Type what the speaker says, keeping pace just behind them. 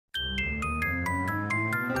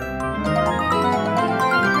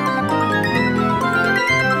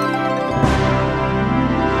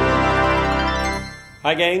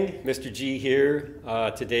Hi gang, Mr. G here.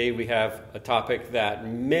 Today we have a topic that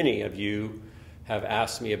many of you have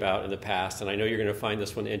asked me about in the past, and I know you're going to find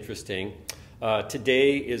this one interesting.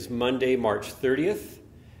 Today is Monday, March 30th,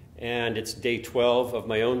 and it's day 12 of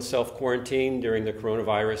my own self-quarantine during the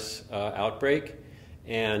coronavirus outbreak.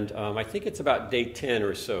 And I think it's about day 10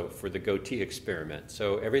 or so for the goatee experiment.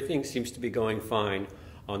 So everything seems to be going fine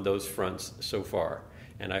on those fronts so far.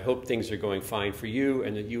 And I hope things are going fine for you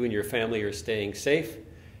and that you and your family are staying safe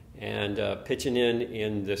and pitching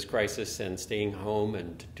in this crisis and staying home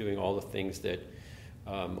and doing all the things that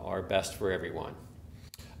are best for everyone.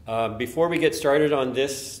 Before we get started on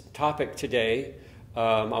this topic today,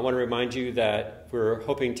 I want to remind you that we're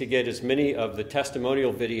hoping to get as many of the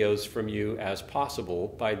testimonial videos from you as possible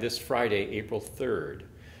by this Friday, April 3rd.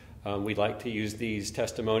 We'd like to use these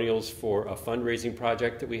testimonials for a fundraising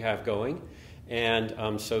project that we have going.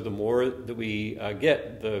 And so the more that we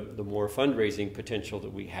get, the more fundraising potential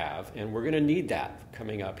that we have. And we're going to need that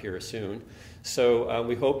coming up here soon. So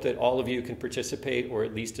we hope that all of you can participate, or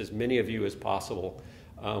at least as many of you as possible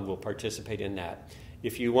will participate in that.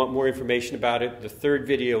 If you want more information about it, the third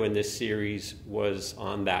video in this series was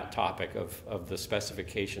on that topic of the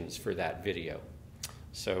specifications for that video.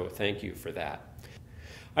 So thank you for that.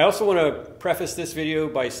 I also want to preface this video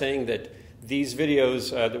by saying that these videos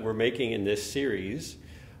that we're making in this series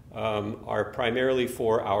are primarily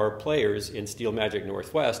for our players in Steel Magic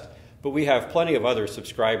Northwest, but we have plenty of other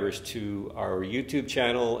subscribers to our YouTube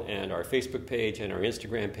channel and our Facebook page and our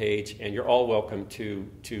Instagram page, and you're all welcome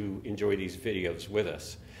to enjoy these videos with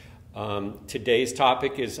us. Today's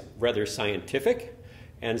topic is rather scientific,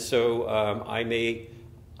 and so I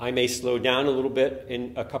may slow down a little bit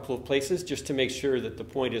in a couple of places just to make sure that the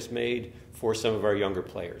point is made for some of our younger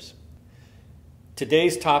players.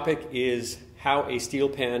 Today's topic is how a steel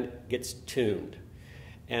pan gets tuned.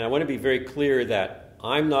 And I want to be very clear that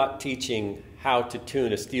I'm not teaching how to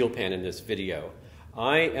tune a steel pan in this video.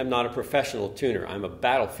 I am not a professional tuner. I'm a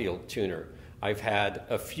battlefield tuner. I've had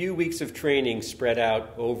a few weeks of training spread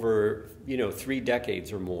out over 3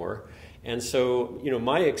 decades or more. And so,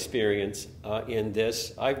 my experience in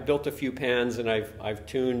this, I've built a few pans and I've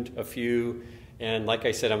tuned a few. And like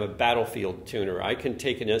I said, I'm a battlefield tuner. I can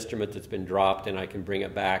take an instrument that's been dropped and I can bring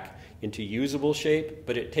it back into usable shape,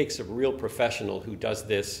 but it takes a real professional who does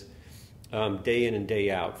this day in and day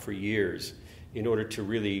out for years in order to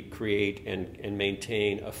really create and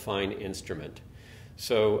maintain a fine instrument.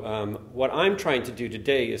 So what I'm trying to do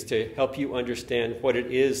today is to help you understand what it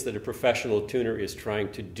is that a professional tuner is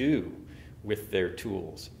trying to do with their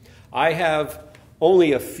tools. I have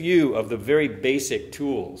only a few of the very basic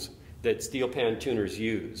tools that steel pan tuners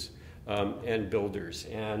use and builders.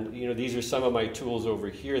 And these are some of my tools over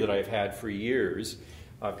here that I've had for years.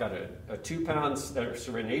 I've got a 2-pound,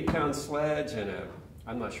 an 8-pound sledge, and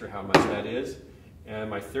I'm not sure how much that is, and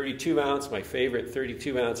my 32-ounce, my favorite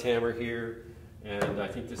 32-ounce hammer here, and I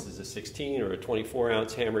think this is a 16 or a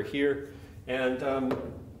 24-ounce hammer here. And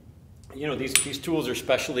these tools are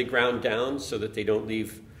specially ground down so that they don't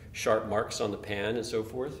leave sharp marks on the pan and so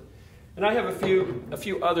forth. And I have a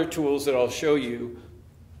few other tools that I'll show you.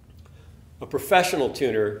 A professional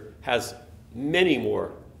tuner has many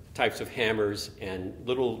more types of hammers and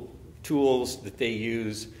little tools that they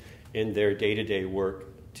use in their day-to-day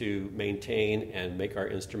work to maintain and make our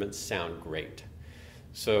instruments sound great.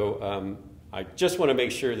 So I just want to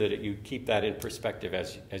make sure that you keep that in perspective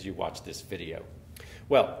as you watch this video.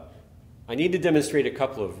 Well, I need to demonstrate a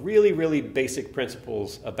couple of really, really basic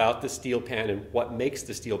principles about the steel pan and what makes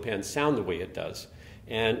the steel pan sound the way it does.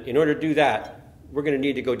 And in order to do that, we're going to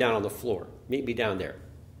need to go down on the floor. Meet me down there.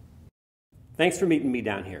 Thanks for meeting me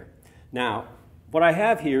down here. Now, what I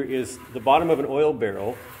have here is the bottom of an oil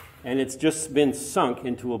barrel, and it's just been sunk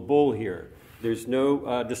into a bowl here. There's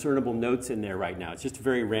no discernible notes in there right now. It's just a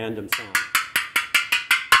very random sound.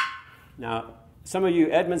 Now, some of you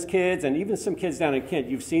Edmonds kids, and even some kids down in Kent,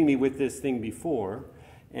 you've seen me with this thing before,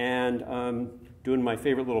 and doing my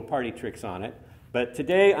favorite little party tricks on it. But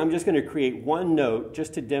today, I'm just going to create one note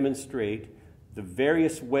just to demonstrate the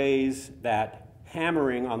various ways that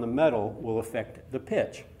hammering on the metal will affect the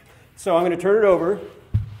pitch. So I'm going to turn it over,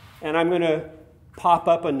 and I'm going to pop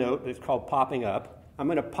up a note. It's called popping up. I'm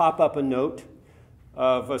going to pop up a note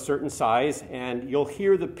of a certain size, and you'll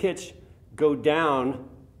hear the pitch go down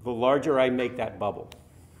the larger I make that bubble.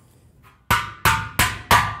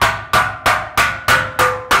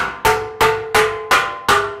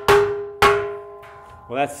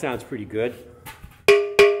 Well, that sounds pretty good.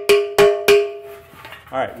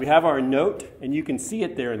 All right, we have our note, and you can see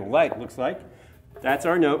it there in the light, it looks like. That's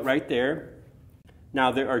our note right there. Now,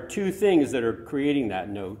 there are two things that are creating that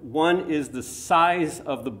note. One is the size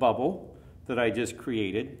of the bubble that I just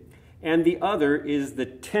created, and the other is the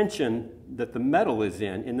tension that the metal is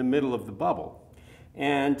in the middle of the bubble.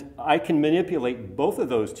 And I can manipulate both of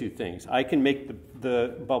those two things. I can make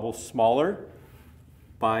the bubble smaller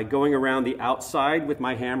by going around the outside with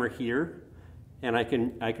my hammer here, and I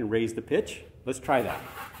can raise the pitch. Let's try that.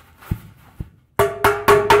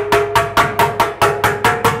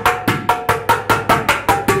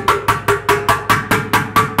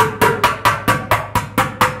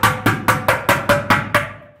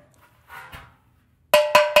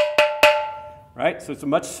 Right? So it's a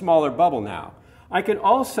much smaller bubble now. I can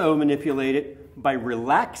also manipulate it by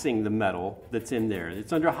relaxing the metal that's in there.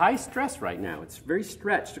 It's under high stress right now. It's very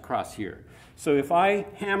stretched across here. So if I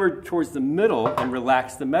hammer towards the middle and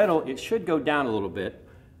relax the metal, it should go down a little bit.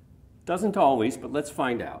 Doesn't always, but let's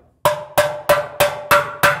find out.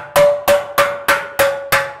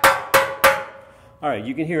 All right,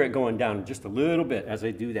 you can hear it going down just a little bit as I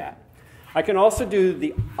do that. I can also do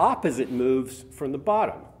the opposite moves from the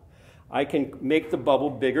bottom. I can make the bubble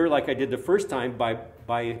bigger like I did the first time by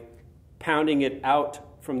pounding it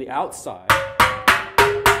out from the outside.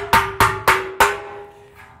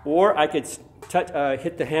 Or I could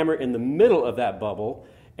hit the hammer in the middle of that bubble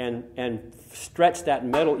and stretch that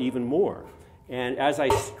metal even more. And as I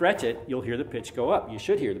stretch it, you'll hear the pitch go up. You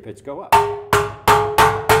should hear the pitch go up.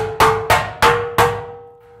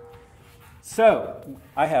 So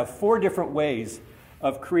I have 4 different ways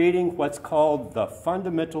of creating what's called the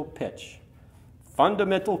fundamental pitch.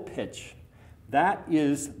 Fundamental pitch. That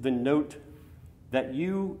is the note that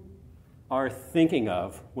you are thinking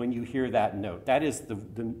of when you hear that note. That is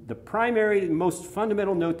the primary, most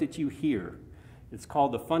fundamental note that you hear. It's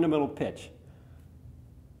called the fundamental pitch.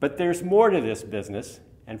 But there's more to this business,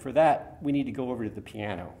 and for that, we need to go over to the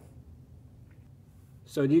piano.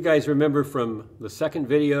 So do you guys remember from the second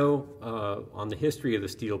video on the history of the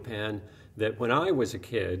steel pan that when I was a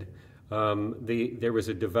kid, there was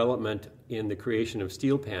a development in the creation of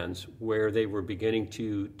steel pans where they were beginning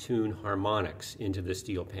to tune harmonics into the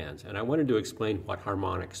steel pans. And I wanted to explain what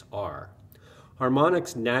harmonics are.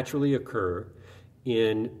 Harmonics naturally occur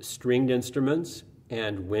in stringed instruments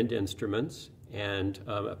and wind instruments, and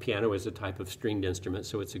a piano is a type of stringed instrument,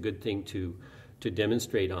 so it's a good thing to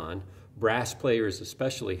demonstrate on. Brass players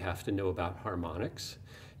especially have to know about harmonics.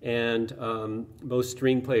 And most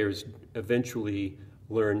string players eventually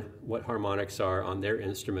learn what harmonics are on their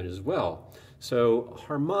instrument as well. So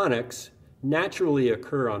harmonics naturally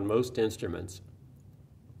occur on most instruments,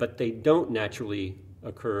 but they don't naturally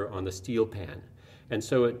occur on the steel pan. And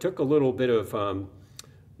so it took a little bit of,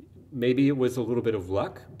 maybe it was a little bit of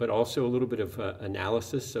luck, but also a little bit of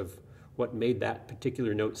analysis of what made that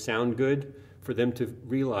particular note sound good for them to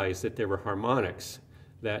realize that there were harmonics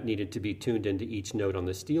that needed to be tuned into each note on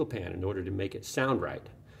the steel pan in order to make it sound right.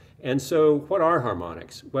 And so what are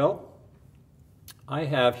harmonics? Well, I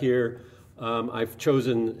have here, I've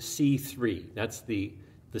chosen C3. That's the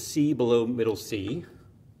C below middle C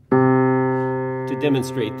to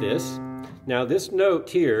demonstrate this. Now this note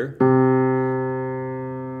here,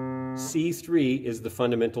 C3, is the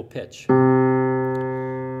fundamental pitch.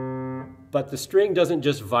 But the string doesn't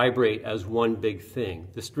just vibrate as one big thing.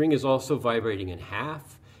 The string is also vibrating in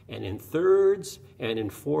half, and in thirds, and in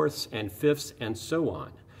fourths, and fifths, and so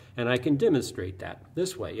on. And I can demonstrate that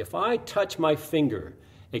this way. If I touch my finger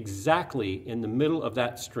exactly in the middle of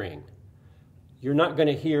that string, you're not going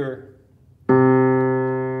to hear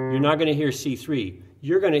C3.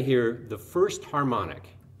 You're going to hear the first harmonic.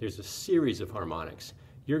 There's a series of harmonics.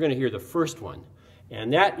 You're going to hear the first one,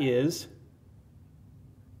 and that is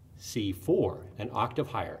C4, an octave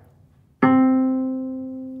higher.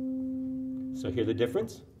 So hear the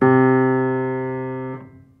difference?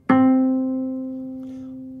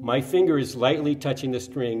 My finger is lightly touching the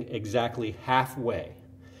string exactly halfway.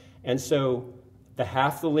 And so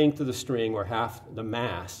half the length of the string, or half the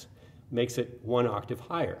mass, makes it 1 octave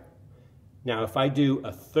higher. Now if I do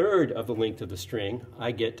a third of the length of the string,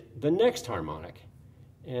 I get the next harmonic.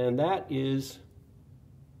 And that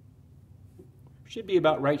should be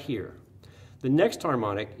about right here. The next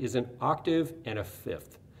harmonic is an octave and a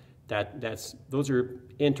fifth. Those are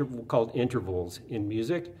called intervals in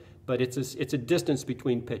music, but it's a distance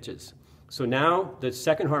between pitches. So now the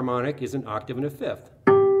second harmonic is an octave and a fifth.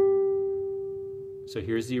 So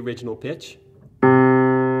here's the original pitch,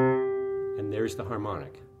 and there's the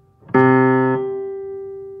harmonic.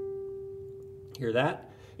 Hear that?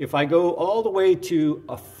 If I go all the way to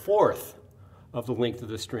a fourth of the length of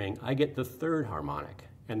the string, I get the third harmonic,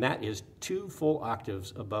 and that is 2 full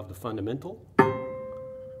octaves above the fundamental.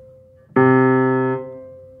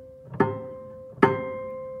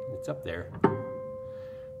 It's up there.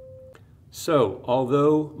 So,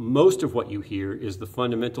 although most of what you hear is the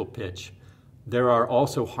fundamental pitch, there are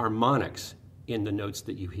also harmonics in the notes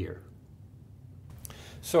that you hear.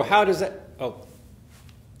 So how does that,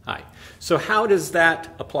 hi. So how does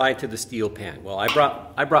that apply to the steel pan? Well,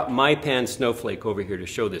 I brought my pan Snowflake over here to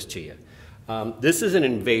show this to you. This is an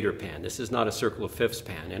invader pan. This is not a circle of fifths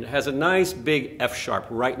pan. And it has a nice big F sharp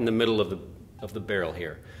right in the middle of the barrel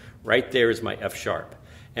here. Right there is my F sharp.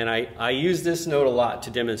 And I use this note a lot to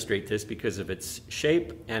demonstrate this because of its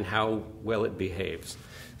shape and how well it behaves.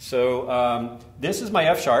 So this is my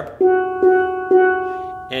F sharp.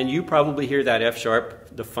 And you probably hear that F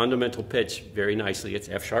sharp, the fundamental pitch, very nicely. It's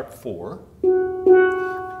F sharp 4.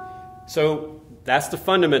 So that's the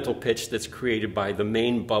fundamental pitch that's created by the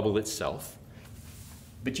main bubble itself.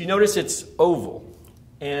 But you notice it's oval.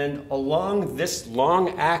 And along this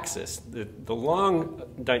long axis, the long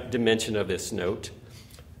dimension of this note,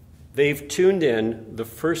 they've tuned in the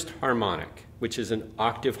first harmonic, which is an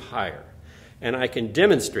octave higher. And I can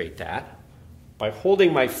demonstrate that by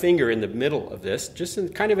holding my finger in the middle of this,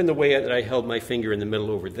 just kind of in the way that I held my finger in the middle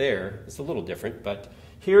over there. It's a little different, but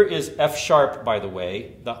here is F sharp, by the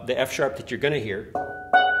way. The F sharp that you're going to hear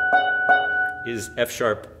is F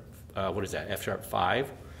sharp, what is that, F sharp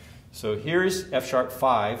 5. So here's F sharp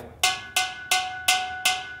 5.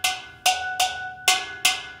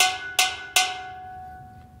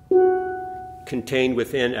 Contained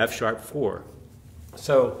within F sharp 4.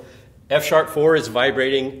 So F sharp 4 is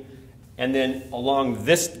vibrating, and then along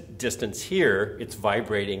this distance here, it's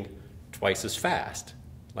vibrating twice as fast,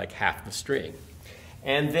 like half the string.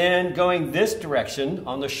 And then going this direction,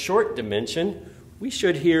 on the short dimension, we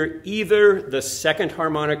should hear either the second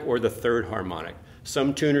harmonic or the third harmonic.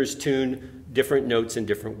 Some tuners tune different notes in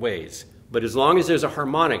different ways. But as long as there's a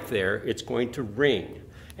harmonic there, it's going to ring.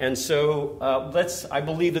 And so I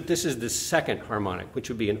believe that this is the second harmonic, which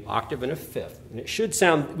would be an octave and a fifth. And it should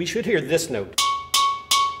sound, we should hear this note.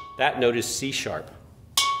 That note is C sharp.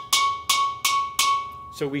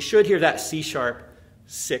 So we should hear that C sharp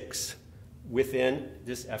 6 within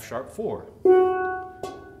this F sharp 4.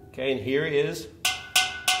 Okay, and here is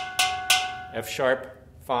F sharp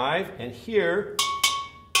 5, and here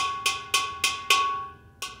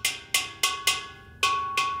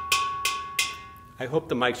I hope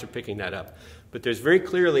the mics are picking that up, but there's very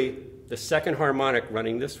clearly the second harmonic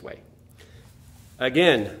running this way.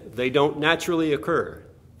 Again, they don't naturally occur.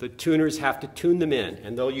 The tuners have to tune them in,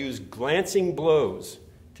 and they'll use glancing blows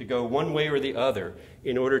to go one way or the other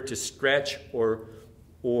in order to stretch or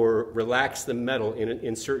relax the metal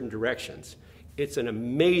in certain directions. It's an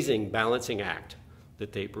amazing balancing act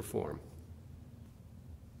that they perform.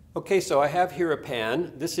 Okay, so I have here a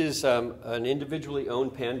pan. This is an individually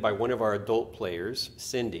owned pan by one of our adult players,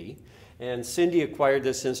 Cindy. And Cindy acquired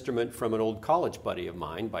this instrument from an old college buddy of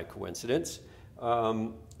mine by coincidence.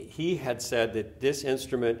 He had said that this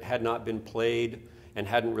instrument had not been played and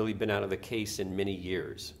hadn't really been out of the case in many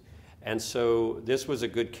years. And so this was a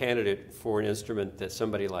good candidate for an instrument that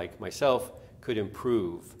somebody like myself could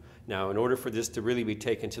improve. Now, in order for this to really be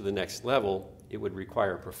taken to the next level, it would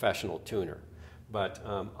require a professional tuner. But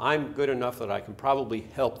I'm good enough that I can probably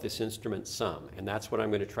help this instrument some, and that's what I'm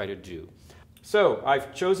going to try to do. So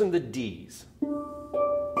I've chosen the Ds.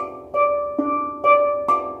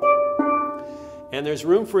 And there's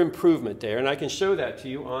room for improvement there, and I can show that to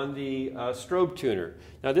you on the strobe tuner.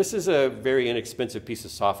 Now this is a very inexpensive piece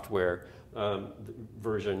of software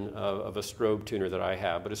version of a strobe tuner that I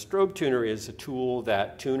have, but a strobe tuner is a tool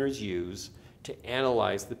that tuners use to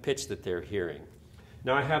analyze the pitch that they're hearing.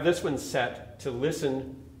 Now I have this one set to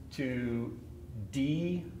listen to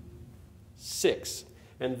D6,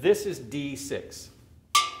 and this is D6.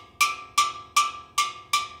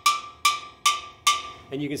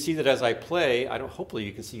 And you can see that as I play, hopefully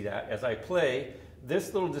you can see that, as I play,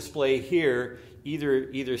 this little display here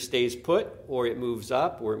either stays put, or it moves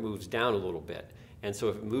up, or it moves down a little bit. And so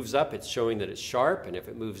if it moves up, it's showing that it's sharp, and if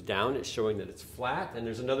it moves down, it's showing that it's flat. And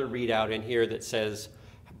there's another readout in here that says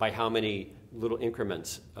by how many little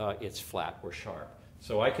increments it's flat or sharp.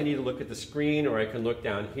 So I can either look at the screen, or I can look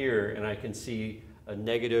down here, and I can see a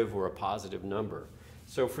negative or a positive number.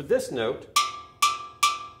 So for this note,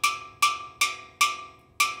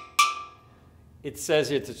 it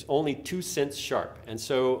says it's only 2 cents sharp. And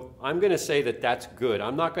so I'm going to say that that's good.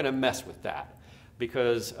 I'm not going to mess with that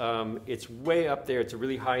because it's way up there. It's a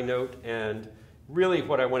really high note. And really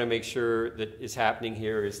what I want to make sure that is happening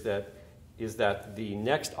here is that the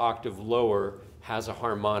next octave lower has a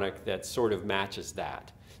harmonic that sort of matches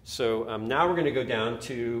that. So now we're going to go down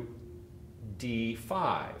to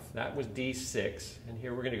D5. That was D6. And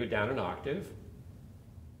here we're going to go down an octave.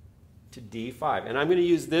 to D5. And I'm going to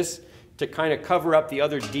use this to kind of cover up the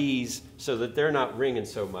other Ds so that they're not ringing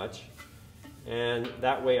so much. And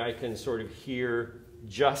that way I can sort of hear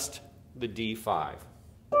just the D5.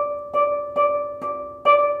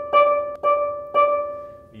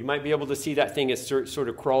 You might be able to see that thing as sort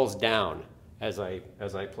of crawls down as I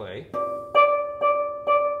play,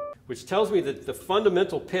 which tells me that the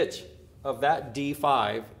fundamental pitch of that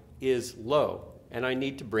D5 is low, and I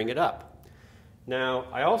need to bring it up. Now,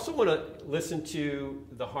 I also want to listen to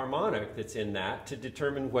the harmonic that's in that to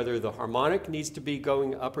determine whether the harmonic needs to be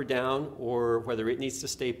going up or down or whether it needs to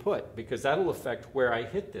stay put, because that'll affect where I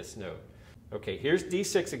hit this note. Okay, here's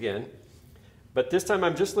D6 again, but this time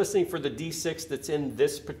I'm just listening for the D6 that's in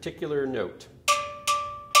this particular note.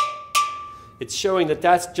 It's showing that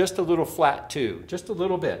that's just a little flat too, just a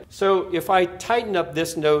little bit. So if I tighten up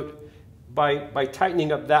this note by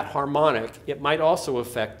tightening up that harmonic, it might also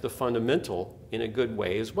affect the fundamental in a good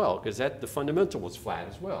way as well, because the fundamental was flat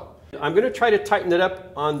as well. I'm going to try to tighten it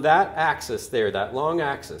up on that axis there, that long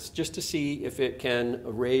axis, just to see if it can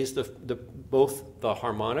raise both the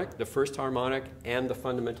harmonic, the first harmonic, and the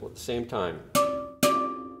fundamental at the same time.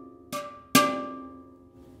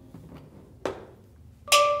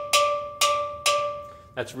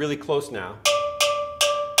 That's really close now.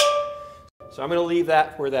 So I'm going to leave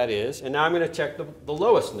that where that is, and now I'm going to check the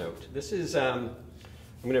lowest note. This is,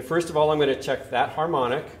 first of all, I'm going to check that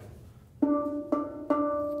harmonic,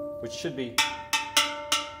 which should be,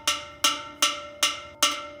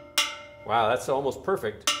 wow, that's almost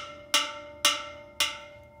perfect.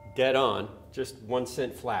 Dead on, just 1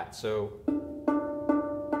 cent flat, so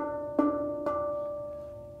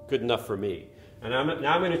good enough for me. And now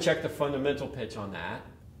I'm going to check the fundamental pitch on that,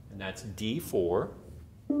 and that's D4.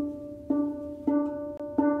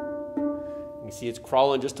 You see it's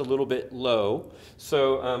crawling just a little bit low,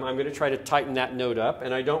 so I'm going to try to tighten that note up,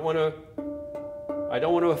 and I don't want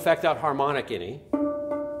to affect that harmonic any.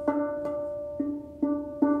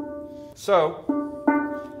 So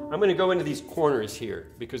I'm going to go into these corners here,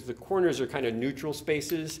 because the corners are kind of neutral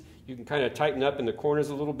spaces. You can kind of tighten up in the corners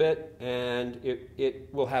a little bit, and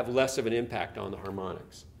it will have less of an impact on the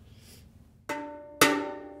harmonics.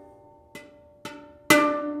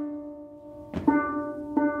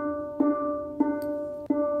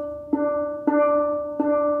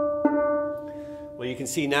 Well, you can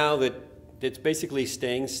see now that it's basically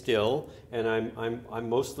staying still, and I'm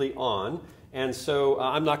mostly on, and so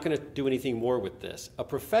I'm not going to do anything more with this. A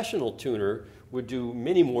professional tuner would do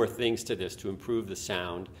many more things to this to improve the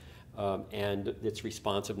sound and its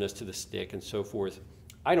responsiveness to the stick and so forth.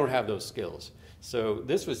 I don't have those skills, so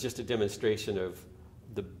this was just a demonstration of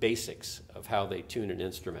the basics of how they tune an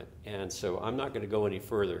instrument, and so I'm not going to go any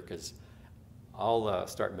further because I'll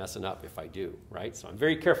start messing up if I do, right? So I'm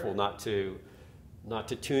very careful not to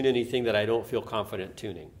tune anything that I don't feel confident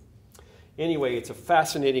tuning. Anyway, it's a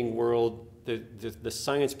fascinating world. The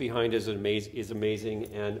science behind it is amazing,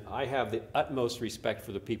 and I have the utmost respect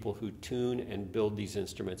for the people who tune and build these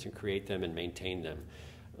instruments and create them and maintain them.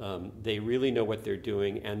 They really know what they're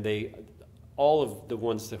doing, and all of the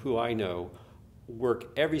ones who I know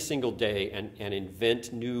work every single day and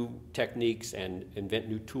invent new techniques and invent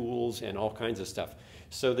new tools and all kinds of stuff.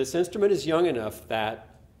 So this instrument is young enough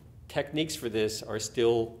that techniques for this are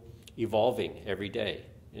still evolving every day,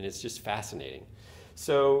 and it's just fascinating.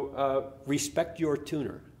 So respect your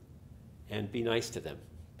tuner and be nice to them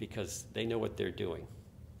because they know what they're doing.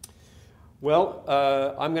 Well,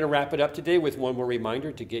 I'm going to wrap it up today with one more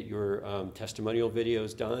reminder to get your testimonial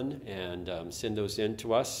videos done and send those in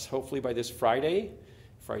to us, hopefully by this Friday,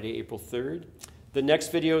 April 3rd. The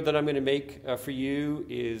next video that I'm going to make for you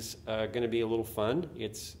is going to be a little fun.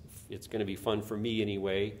 It's going to be fun for me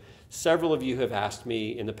anyway. Several of you have asked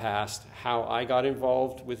me in the past how I got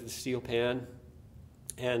involved with the steel pan,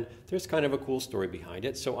 and there's kind of a cool story behind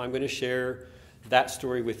it, so I'm going to share that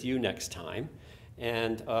story with you next time.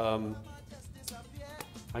 And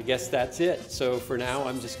I guess that's it. So for now,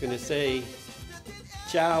 I'm just going to say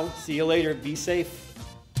ciao, see you later, be safe.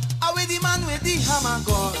 Anybody know where the hammer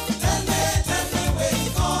gone? Tell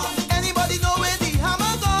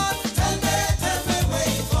me where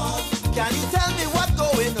he gone. Can you tell?